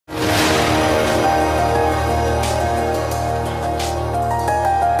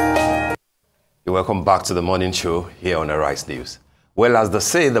Welcome back to the morning show here on Arise News. Well, as they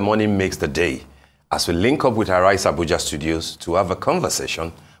say, the morning makes the day. As we link up with Arise Abuja studios to have a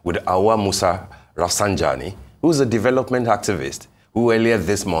conversation with Auwal Rafsanjani, who is a development activist who earlier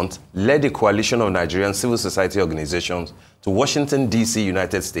this month led a coalition of Nigerian civil society organizations to Washington, D.C.,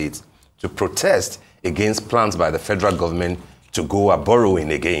 United States, to protest against plans by the federal government to go a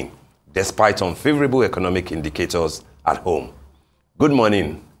borrowing again, despite unfavorable economic indicators at home. Good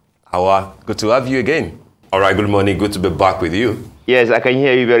morning, Auwal. Good to have you again. All right, good morning. Good to be back with you. Yes, I can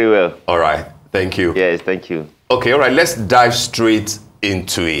hear you very well. All right, thank you. Yes, thank you. Okay, all right, let's dive straight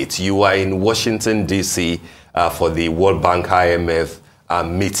into it. You are in Washington, D.C. For the World Bank IMF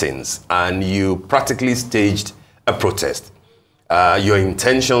meetings, and you practically staged a protest. Your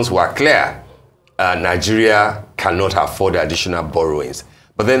intentions were clear. Nigeria cannot afford additional borrowings.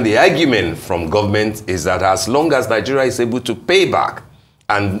 But then the argument from government is that as long as Nigeria is able to pay back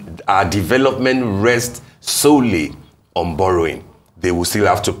and our development rests solely on borrowing, they will still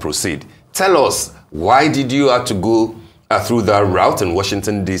have to proceed. Tell us, why did you have to go through that route in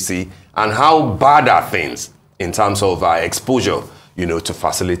Washington, D.C., and how bad are things in terms of exposure, to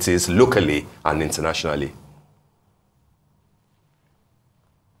facilities locally and internationally?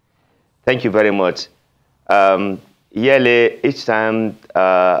 Thank you very much. Yearly, each time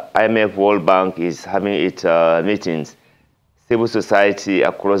IMF World Bank is having its meetings, civil society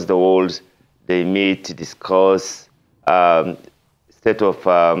across the world, they meet to discuss state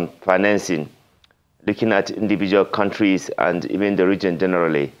of financing, looking at individual countries and even the region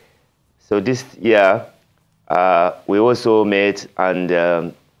generally. So this year, we also met,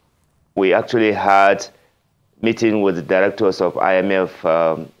 and we actually had meeting with the directors of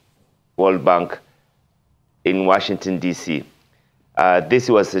IMF World Bank in Washington, D.C. This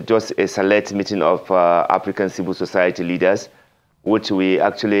was just a select meeting of African civil society leaders, which we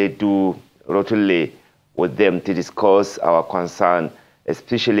actually do routinely with them to discuss our concern,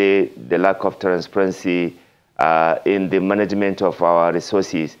 especially the lack of transparency in the management of our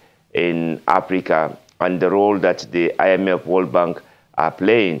resources in Africa and the role that the IMF World Bank are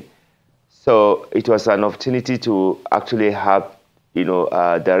playing. So it was an opportunity to actually have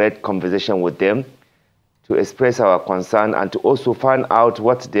a direct conversation with them, to express our concern and to also find out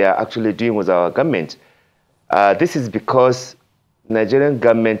what they are actually doing with our government. This is because Nigerian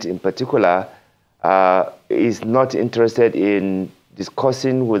government in particular is not interested in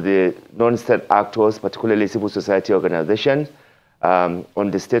discussing with the non-state actors, particularly civil society organizations,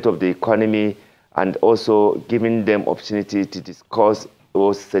 on the state of the economy, and also giving them opportunity to discuss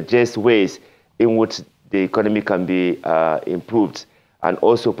or suggest ways in which the economy can be improved, and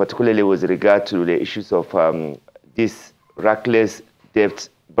also particularly with regard to the issues of this reckless debt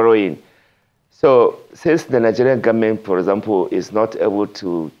borrowing. So since the Nigerian government, for example, is not able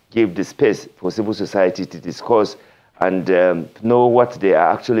to give the space for civil society to discuss and know what they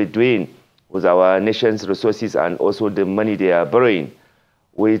are actually doing with our nation's resources and also the money they are borrowing,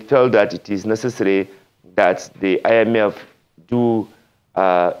 we felt that it is necessary that the IMF do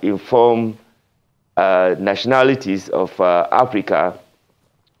inform nationalities of Africa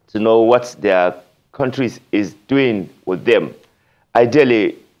to know what their countries is doing with them.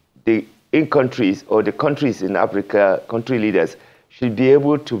 Ideally, the countries in Africa, country leaders, should be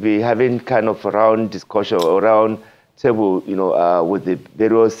able to be having kind of a round discussion or round table, with the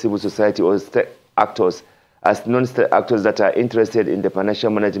various civil society or state actors, as non-state actors that are interested in the financial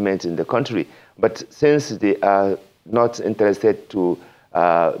management in the country. But since they are not interested to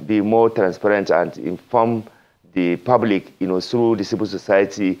be more transparent and inform the public, through the civil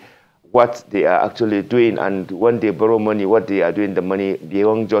society, what they are actually doing, and when they borrow money, what they are doing the money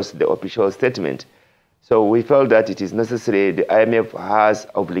beyond just the official statement. So we felt that it is necessary, the IMF has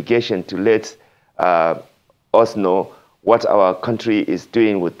obligation to let us know what our country is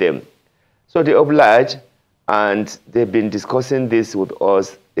doing with them. So they oblige, and they've been discussing this with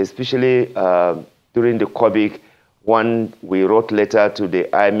us, especially during the COVID, when we wrote letter to the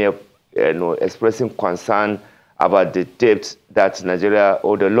IMF, expressing concern about the debt that Nigeria,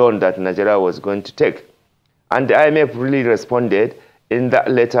 or the loan that Nigeria was going to take. And the IMF really responded. In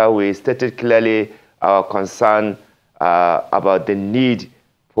that letter, we stated clearly our concern about the need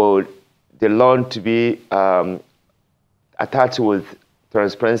for the loan to be attached with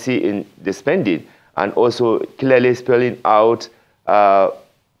transparency in the spending, and also clearly spelling out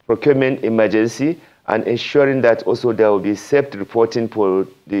procurement emergency, and ensuring that also there will be safe reporting for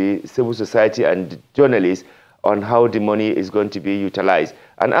the civil society and journalists on how the money is going to be utilized.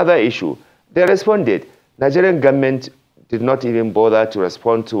 Another issue, they responded. Nigerian government did not even bother to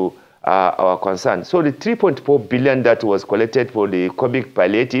respond to our concern. So the 3.4 billion that was collected for the COVID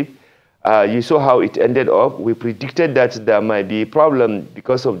palliative, You saw how it ended up. We predicted that there might be a problem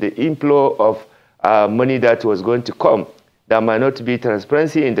because of the inflow of money that was going to come. There might not be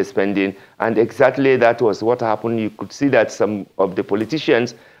transparency in the spending, and exactly that was what happened. You could see that some of the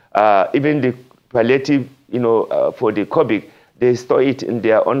politicians, even the palliative, for the COVID, they store it in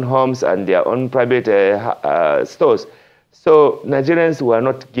their own homes and their own private stores. So Nigerians were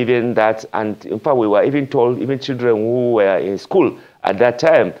not given that, and in fact, we were even told, even children who were in school at that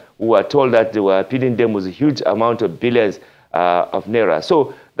time, who were told that they were feeding them with a huge amount of billions of naira.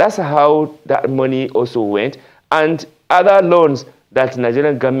 So that's how that money also went. And other loans that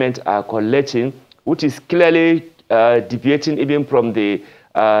Nigerian government are collecting, which is clearly deviating even from the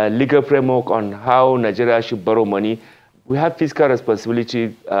legal framework on how Nigeria should borrow money. We have Fiscal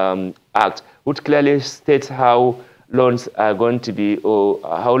Responsibility Act, which clearly states how loans are going to be, or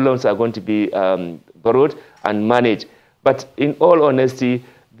how loans are going to be borrowed and managed. But in all honesty,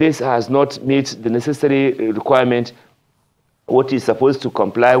 this has not met the necessary requirement, what is supposed to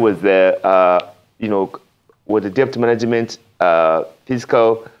comply with the, with the debt management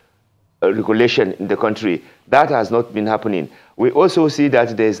fiscal regulation in the country. That has not been happening. We also see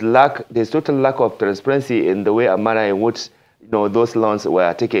that there's total lack of transparency in the way and manner in which those loans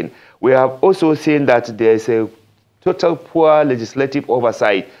were taken. We have also seen that there's a total poor legislative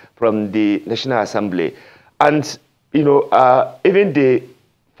oversight from the National Assembly, and even the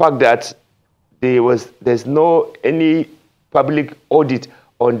fact that there's no any public audit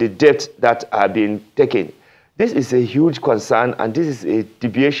on the debt that are being taken. This is a huge concern, and this is a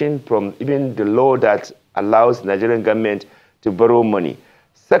deviation from even the law that allows Nigerian government to borrow money.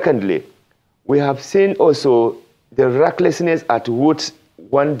 Secondly, we have seen also the recklessness at which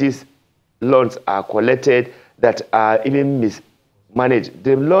when these loans are collected that are even mismanaged.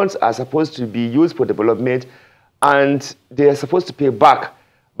 The loans are supposed to be used for development, and they are supposed to pay back.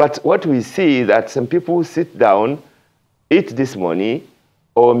 But what we see is that some people sit down, eat this money,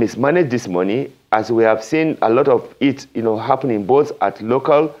 or mismanage this money, as we have seen a lot of it happening both at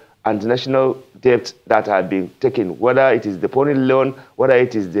local and national debt that have been taken, whether it is the foreign loan, whether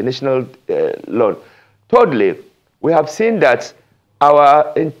it is the national loan. Thirdly, we have seen that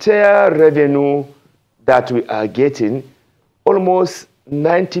our entire revenue that we are getting, almost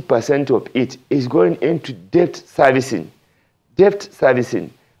 90% of it is going into debt servicing. Debt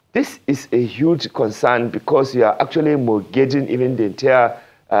servicing. This is a huge concern because you are actually mortgaging even the entire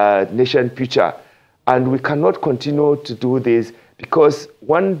nation future. And we cannot continue to do this because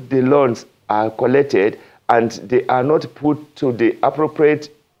when the loans are collected and they are not put to the appropriate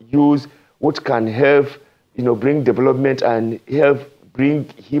use, which can help bring development and help bring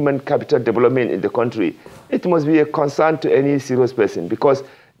human capital development in the country, it must be a concern to any serious person because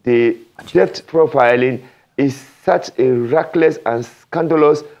the debt profiling is such a reckless and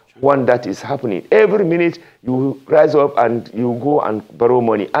scandalous one that is happening. Every minute you rise up and you go and borrow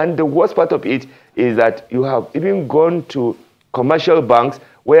money. And the worst part of it is that you have even gone to commercial banks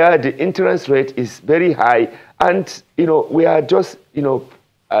where the interest rate is very high. And, we are just,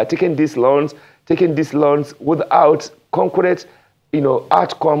 taking these loans without concrete,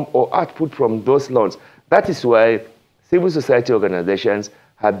 outcome or output from those loans. That is why civil society organizations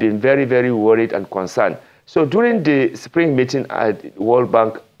have been very, very worried and concerned. So during the spring meeting at World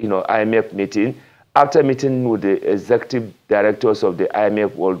Bank, IMF meeting, after meeting with the executive directors of the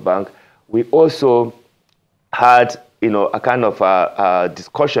IMF World Bank, we also had, a kind of a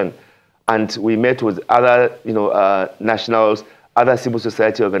discussion, and we met with other, nationals, other civil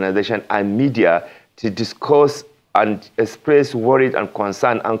society organizations and media to discuss and express worry and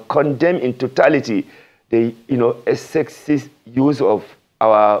concern and condemn in totality the, excessive use of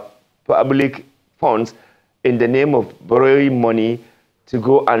our public funds in the name of borrowing money to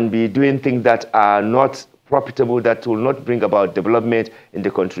go and be doing things that are not profitable, that will not bring about development in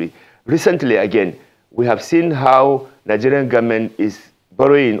the country. Recently, again, we have seen how Nigerian government is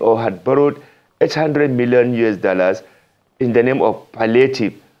borrowing or had borrowed $800 million in the name of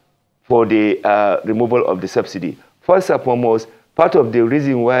palliative for the removal of the subsidy. First and foremost, part of the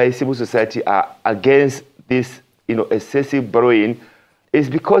reason why civil society are against this excessive borrowing is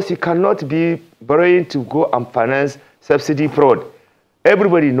because you cannot be borrowing to go and finance subsidy fraud.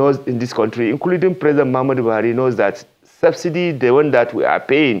 Everybody knows in this country, including President Muhammadu Buhari, knows that subsidy, the one that we are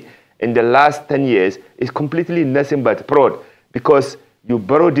paying in the last 10 years, is completely nothing but fraud because you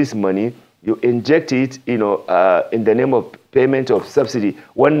borrow this money, you inject it in the name of payment of subsidy.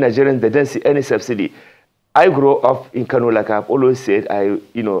 When Nigerians, they don't see any subsidy. I grew up in Kano, like I've always said. I've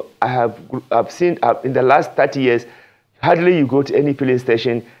seen in the last 30 years, hardly you go to any filling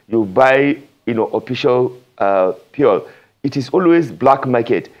station, you buy official fuel. It is always black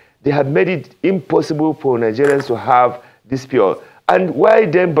market. they have made it impossible for Nigerians to have this fuel. And why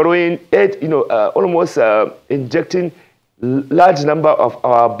then borrowing almost injecting large number of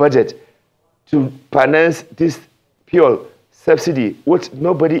our budget to finance this fuel subsidy, which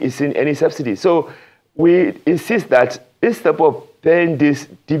nobody is seeing any subsidy. So we insist that instead of paying this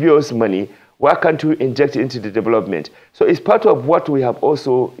dubious money, why can't we inject it into the development? So it's part of what we have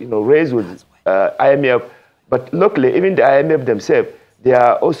also raised with IMF. But luckily, even the IMF themselves, they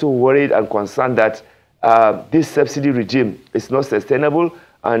are also worried and concerned that this subsidy regime is not sustainable,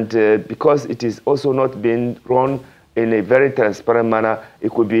 and because it is also not being run in a very transparent manner,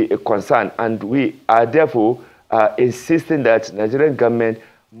 it could be a concern. And we are therefore insisting that Nigerian government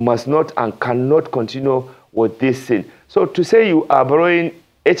must not and cannot continue with this thing. So to say you are borrowing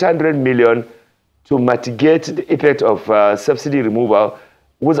 800 million to mitigate the effect of subsidy removal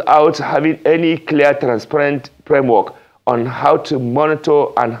without having any clear, transparent framework on how to monitor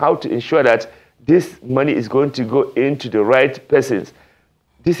and how to ensure that this money is going to go into the right persons,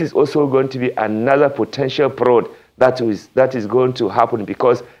 this is also going to be another potential fraud that is going to happen,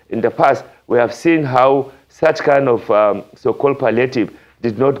 because in the past we have seen how such kind of so-called palliative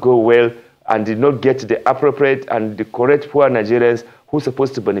did not go well and did not get the appropriate and the correct poor Nigerians who are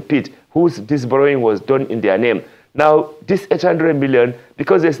supposed to benefit, whose this borrowing was done in their name. Now, this 800 million,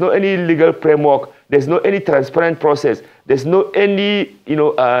 because there's no any legal framework, there's no any transparent process, there's no any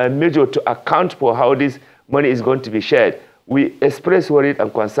measure to account for how this money is going to be shared, we express worry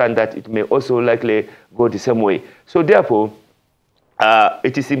and concern that it may also likely go the same way. So therefore,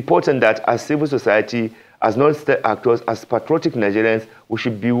 it is important that as civil society, as non-state actors, as patriotic Nigerians, we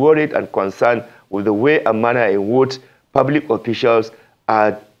should be worried and concerned with the way and manner in which public officials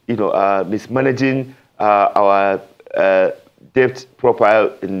are, mismanaging our debt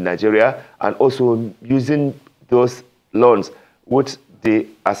profile in Nigeria, and also using those loans, which they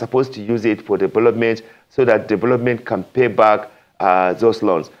are supposed to use it for development, so that development can pay back those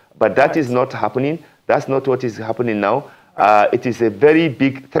loans. But that is not happening. That's not what is happening now. It is a very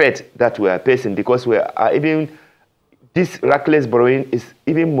big threat that we are facing, because we are this reckless borrowing is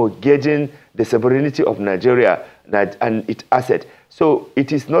even mortgaging the sovereignty of Nigeria and its asset. So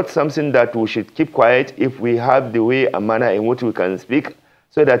it is not something that we should keep quiet if we have the way and manner in which we can speak,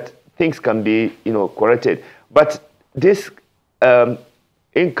 so that things can be corrected. But this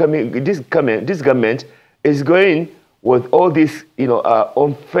government is going with all this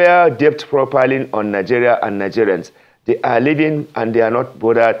unfair debt profiling on Nigeria and Nigerians. They are living and they are not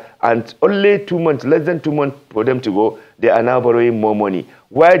bothered, and only 2 months, less than 2 months for them to go, they are now borrowing more money.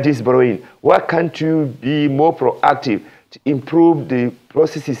 Why this borrowing? Why can't you be more proactive to improve the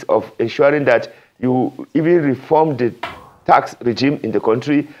processes of ensuring that you even reform the tax regime in the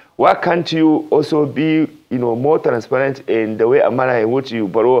country? Why can't you also be more transparent in the way and manner in which you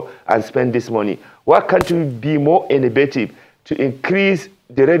borrow and spend this money? Why can't you be more innovative to increase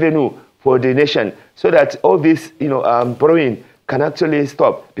the revenue for the nation, so that all this borrowing can actually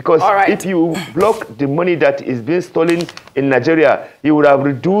stop? Because if you block the money that is being stolen in Nigeria, you would have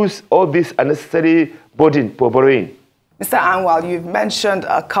reduced all this unnecessary burden for borrowing. Mr. Auwal, you've mentioned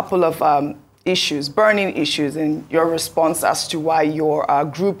a couple of issues, burning issues, in your response as to why your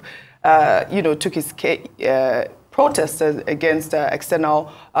group, took its protested against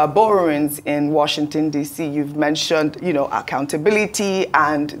external borrowings in Washington, D.C. You've mentioned, accountability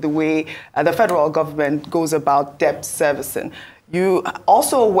and the way the federal government goes about debt servicing. You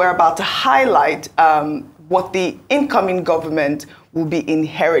also were about to highlight what the incoming government will be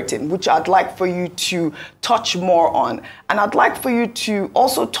inheriting, which I'd like for you to touch more on. And I'd like for you to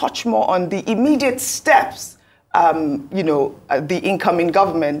also touch more on the immediate steps the incoming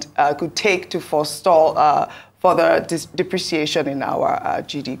government could take to forestall further depreciation in our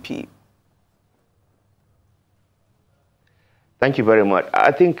GDP. Thank you very much.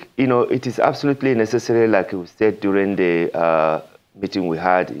 I think, it is absolutely necessary, like we said during the meeting we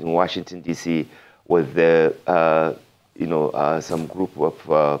had in Washington, D.C. with the, some group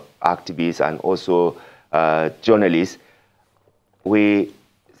of activists and also journalists. We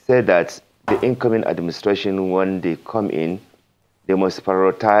said that the incoming administration, when they come in, they must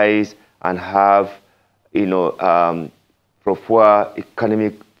prioritize and have proper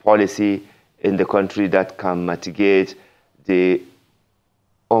economic policy in the country that can mitigate the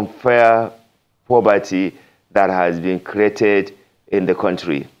unfair poverty that has been created in the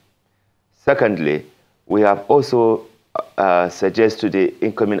country. Secondly, we have also suggested to the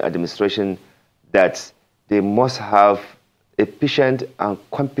incoming administration that they must have efficient and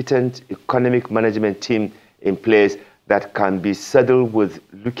competent economic management team in place that can be saddled with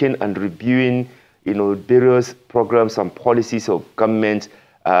looking and reviewing various programs and policies of government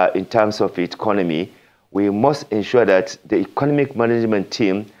in terms of economy, we must ensure that the economic management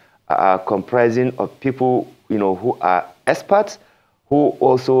team are comprising of people, who are experts, who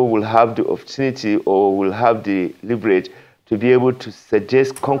also will have the opportunity or will have the leverage to be able to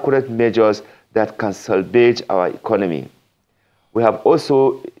suggest concrete measures that can salvage our economy. We have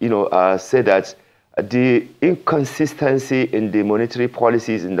also, said that the inconsistency in the monetary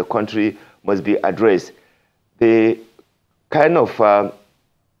policies in the country must be addressed. The kind of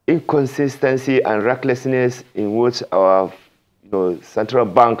inconsistency and recklessness in which our, central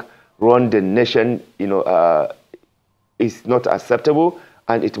bank run the nation, is not acceptable,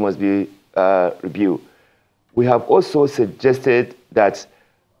 and it must be reviewed. We have also suggested that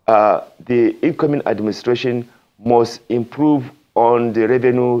the incoming administration must improve on the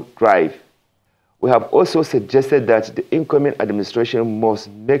revenue drive. We have also suggested that the incoming administration must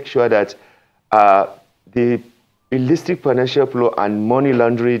make sure that the illicit financial flow and money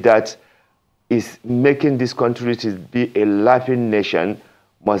laundering that is making this country to be a laughing nation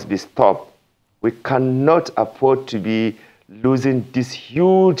must be stopped. We cannot afford to be losing these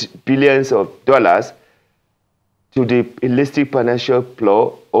huge billions of dollars to the illicit financial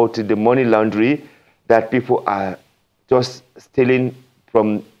flow or to the money laundering that people are just stealing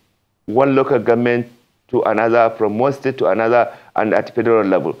from one local government to another, from one state to another, and at federal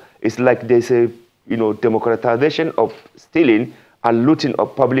level. It's like there's a democratization of stealing and looting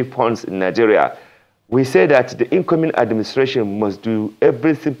of public funds in Nigeria. We say that the incoming administration must do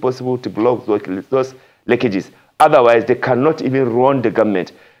everything possible to block those leakages. Otherwise, they cannot even run the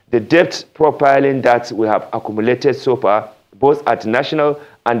government. The debt profiling that we have accumulated so far, both at national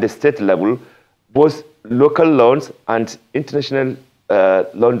and the state level, both local loans and international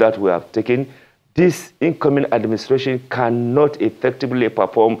loan that we have taken, this incoming administration cannot effectively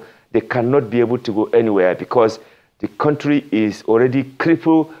perform. They cannot be able to go anywhere because the country is already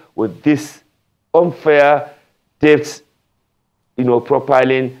crippled with this unfair debt,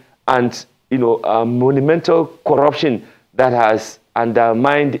 profiling and, monumental corruption that has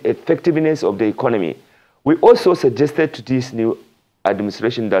undermined the effectiveness of the economy. We also suggested to this new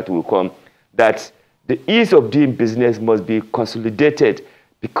administration that will come that the ease of doing business must be consolidated,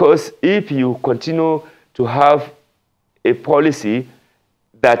 because if you continue to have a policy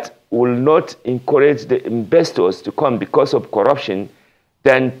that will not encourage the investors to come because of corruption,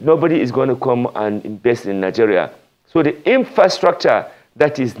 then nobody is going to come and invest in Nigeria. So the infrastructure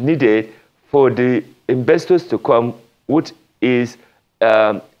that is needed for the investors to come, which is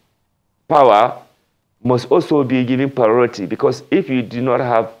power, must also be given priority, because if you do not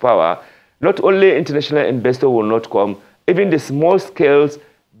have power, not only international investors will not come, even the small-scale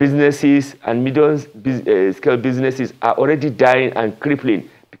businesses and medium-scale businesses are already dying and crippling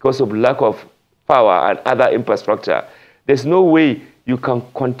because of lack of power and other infrastructure. There's no way you can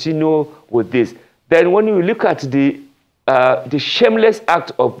continue with this. Then when you look at the shameless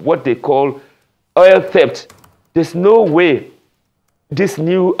act of what they call oil theft, there's no way this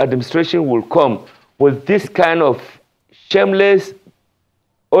new administration will come with this kind of shameless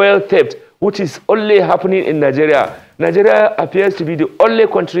oil theft, which is only happening in Nigeria. Nigeria appears to be the only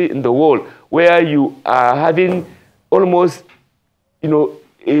country in the world where you are having almost,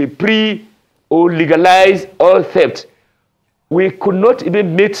 a pre or legalized oil theft. We could not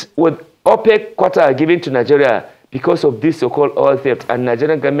even meet with OPEC quota given to Nigeria because of this so-called oil theft, and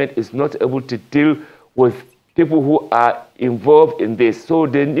Nigerian government is not able to deal with people who are involved in this. So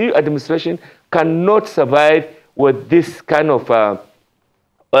the new administration cannot survive with this kind of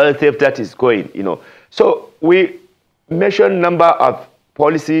oil theft that is going, So we mentioned a number of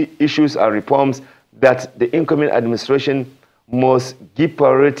policy issues and reforms that the incoming administration must give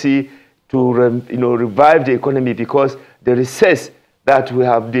priority to revive the economy, because the recess that we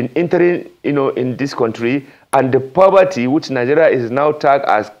have been entering in this country, and the poverty which Nigeria is now tagged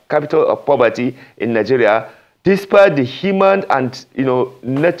as capital of poverty in Nigeria, despite the human and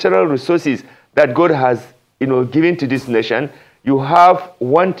natural resources that God has given to this nation, you have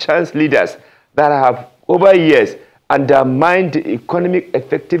one-chance leaders that have over years undermined the economic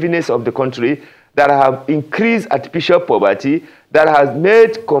effectiveness of the country, that have increased artificial poverty, that has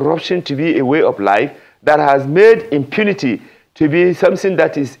made corruption to be a way of life, that has made impunity to be something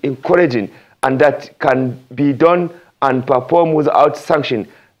that is encouraging and that can be done and performed without sanction.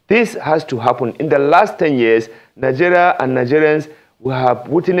 This has to happen. In the last 10 years, Nigeria and Nigerians will have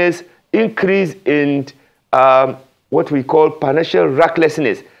witnessed increase in what we call financial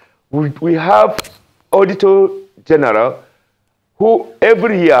recklessness. We have Auditor General who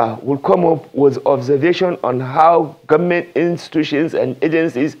every year will come up with observation on how government institutions and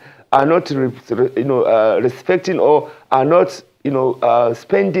agencies are not respecting or are not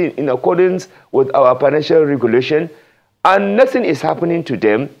spending in accordance with our financial regulation, and nothing is happening to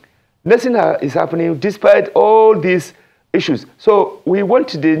them. Nothing is happening despite all these issues. So we want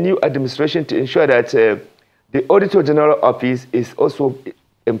the new administration to ensure that the Auditor General Office is also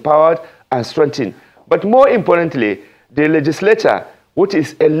empowered and strengthened. But more importantly, the legislature, which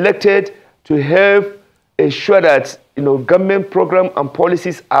is elected to help ensure that government program and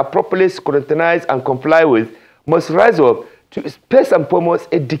policies are properly scrutinized and comply with, must rise up to first and foremost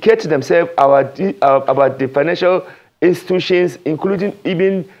educate themselves about the financial institutions, including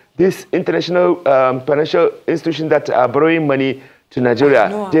even these international financial institutions that are borrowing money to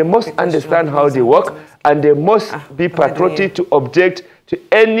Nigeria. They must understand how they work, and they must be patriotic to object to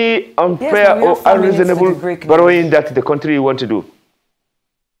any unfair or unreasonable borrowing that the country want to do.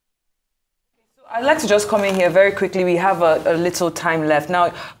 I'd like to just come in here very quickly. We have a little time left.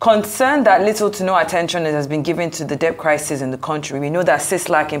 Now, concerned that little to no attention has been given to the debt crisis in the country. We know that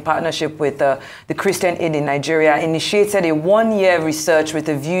CISLAC, in partnership with the Christian Aid in Nigeria, initiated a one-year research with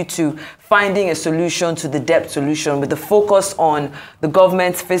a view to finding a solution to the debt solution, with the focus on the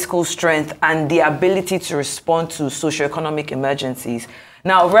government's fiscal strength and the ability to respond to socioeconomic emergencies.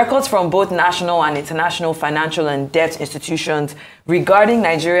 Now, records from both national and international financial and debt institutions regarding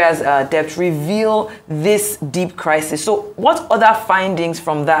Nigeria's debt reveal this deep crisis. So what other findings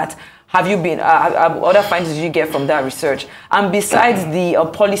from that have you been, other findings did you get from that research? And besides the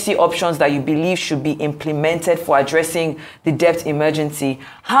policy options that you believe should be implemented for addressing the debt emergency,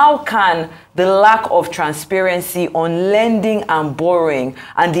 how can the lack of transparency on lending and borrowing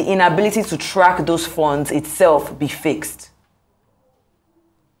and the inability to track those funds itself be fixed?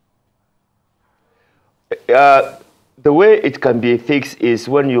 The way it can be fixed is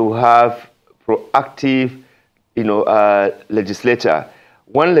when you have proactive, legislature.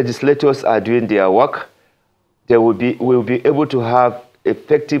 When legislators are doing their work, they will be able to have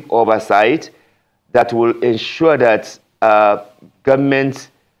effective oversight that will ensure that government,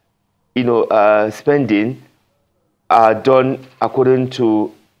 spending are done according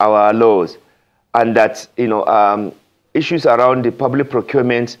to our laws, and that issues around the public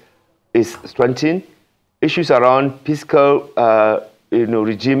procurement is strengthened. Issues around fiscal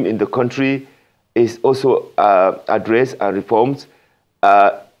regime in the country is also addressed and reformed.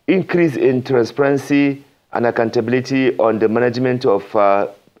 Increase in transparency and accountability on the management of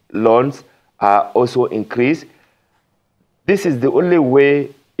loans are also increased. This is the only way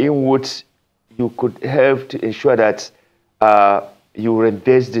in which you could help to ensure that you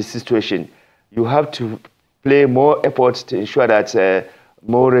reverse the situation. You have to play more effort to ensure that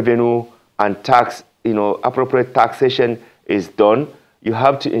more revenue and tax, appropriate taxation is done. You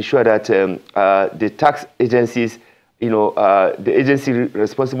have to ensure that the tax agencies, the agency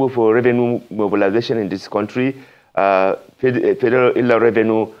responsible for revenue mobilization in this country, Federal Inland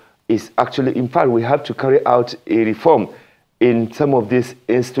Revenue, is actually, in fact, we have to carry out a reform in some of these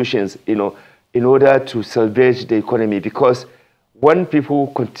institutions, in order to salvage the economy. Because when people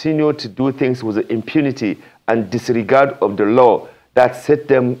continue to do things with impunity and disregard of the law that set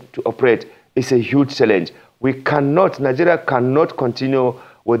them to operate, it's a huge challenge. Nigeria cannot continue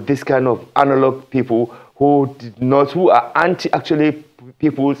with this kind of analog people who are actually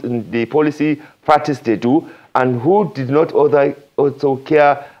people in the policy practice they do, and who did not also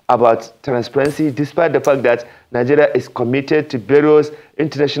care about transparency, despite the fact that Nigeria is committed to various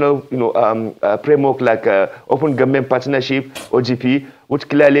international framework like Open Government Partnership, OGP, which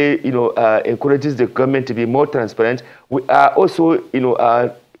clearly encourages the government to be more transparent. We are also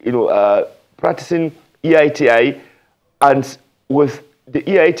practicing EITI, and with the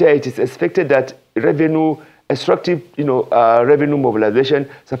EITI, it is expected that extractive revenue mobilization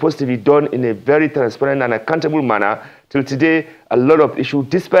supposed to be done in a very transparent and accountable manner. Till today, a lot of issues,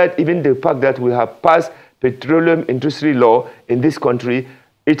 despite even the fact that we have passed petroleum industry law in this country,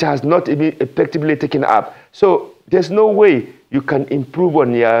 it has not even effectively taken up. So there's no way you can improve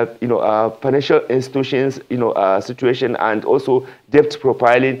on your financial institutions situation, and also debt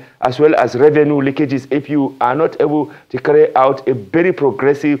profiling, as well as revenue leakages, if you are not able to carry out a very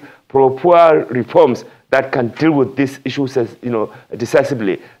progressive pro-poor reforms that can deal with these issues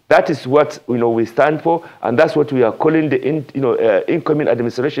decisively. That is what we stand for, and that's what we are calling the incoming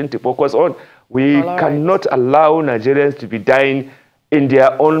administration to focus on. We cannot allow Nigerians to be dying in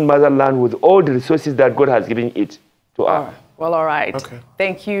their own motherland with all the resources that God has given it to us. Well, all right. Okay.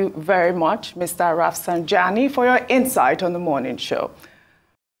 Thank you very much, Mr. Rafsanjani, for your insight on the morning show.